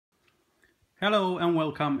Hello and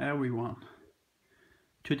welcome everyone.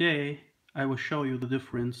 Today I will show you the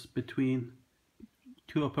difference between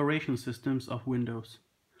two operation systems of Windows.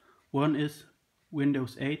 One is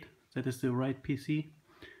Windows 8, that is the right PC,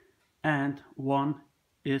 and one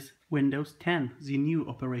is Windows 10, the new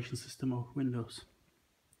operation system of Windows.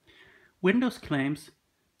 Windows claims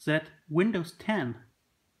that Windows 10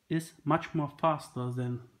 is much more faster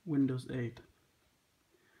than Windows 8.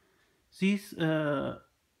 These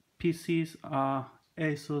PCs are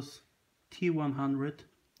Asus T100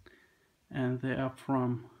 and they are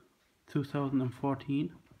from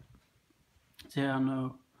 2014. They are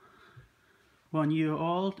now 1 year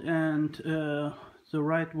old, and the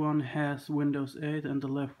right one has Windows 8 and the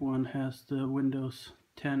left one has the Windows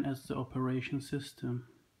 10 as the operation system.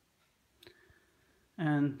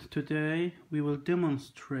 And today we will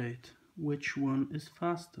demonstrate which one is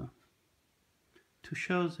faster. To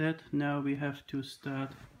show that, now we have to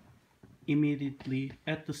start immediately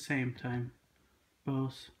at the same time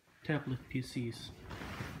both tablet PCs.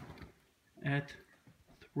 At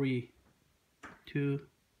 3, 2,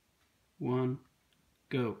 1,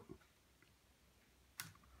 go.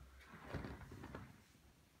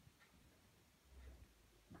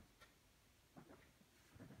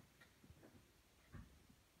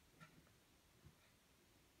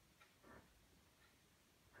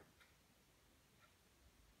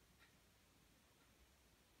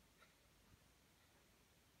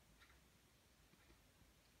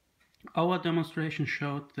 Our demonstration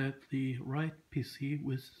showed that the right PC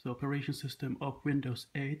with the operation system of Windows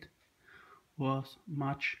 8 was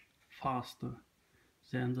much faster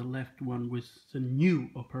than the left one with the new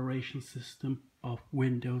operation system of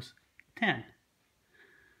Windows 10.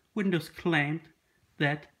 Windows claimed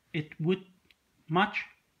that it would much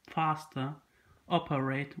faster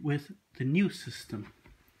operate with the new system.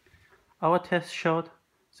 Our test showed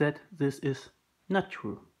that this is not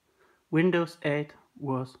true. Windows 8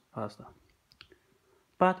 was faster.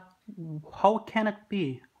 But how can it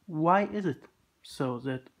be? Why is it so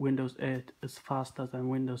that Windows 8 is faster than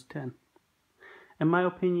Windows 10? In my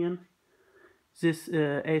opinion, this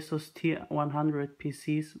Asus T100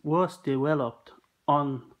 PCs was developed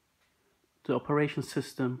on the operation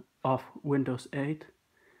system of Windows 8,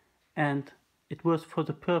 and it was for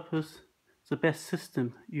the purpose the best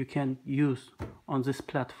system you can use on this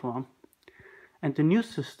platform. And the new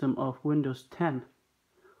system of Windows 10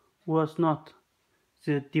 was not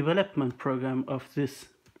the development program of this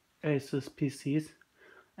Asus PCs,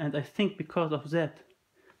 and I think because of that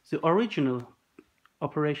the original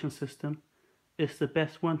operation system is the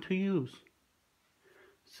best one to use.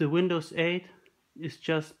 The Windows 8 is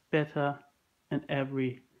just better in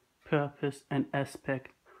every purpose and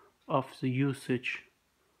aspect of the usage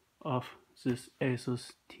of this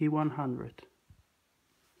Asus T100.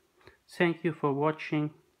 Thank you for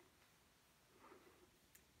watching.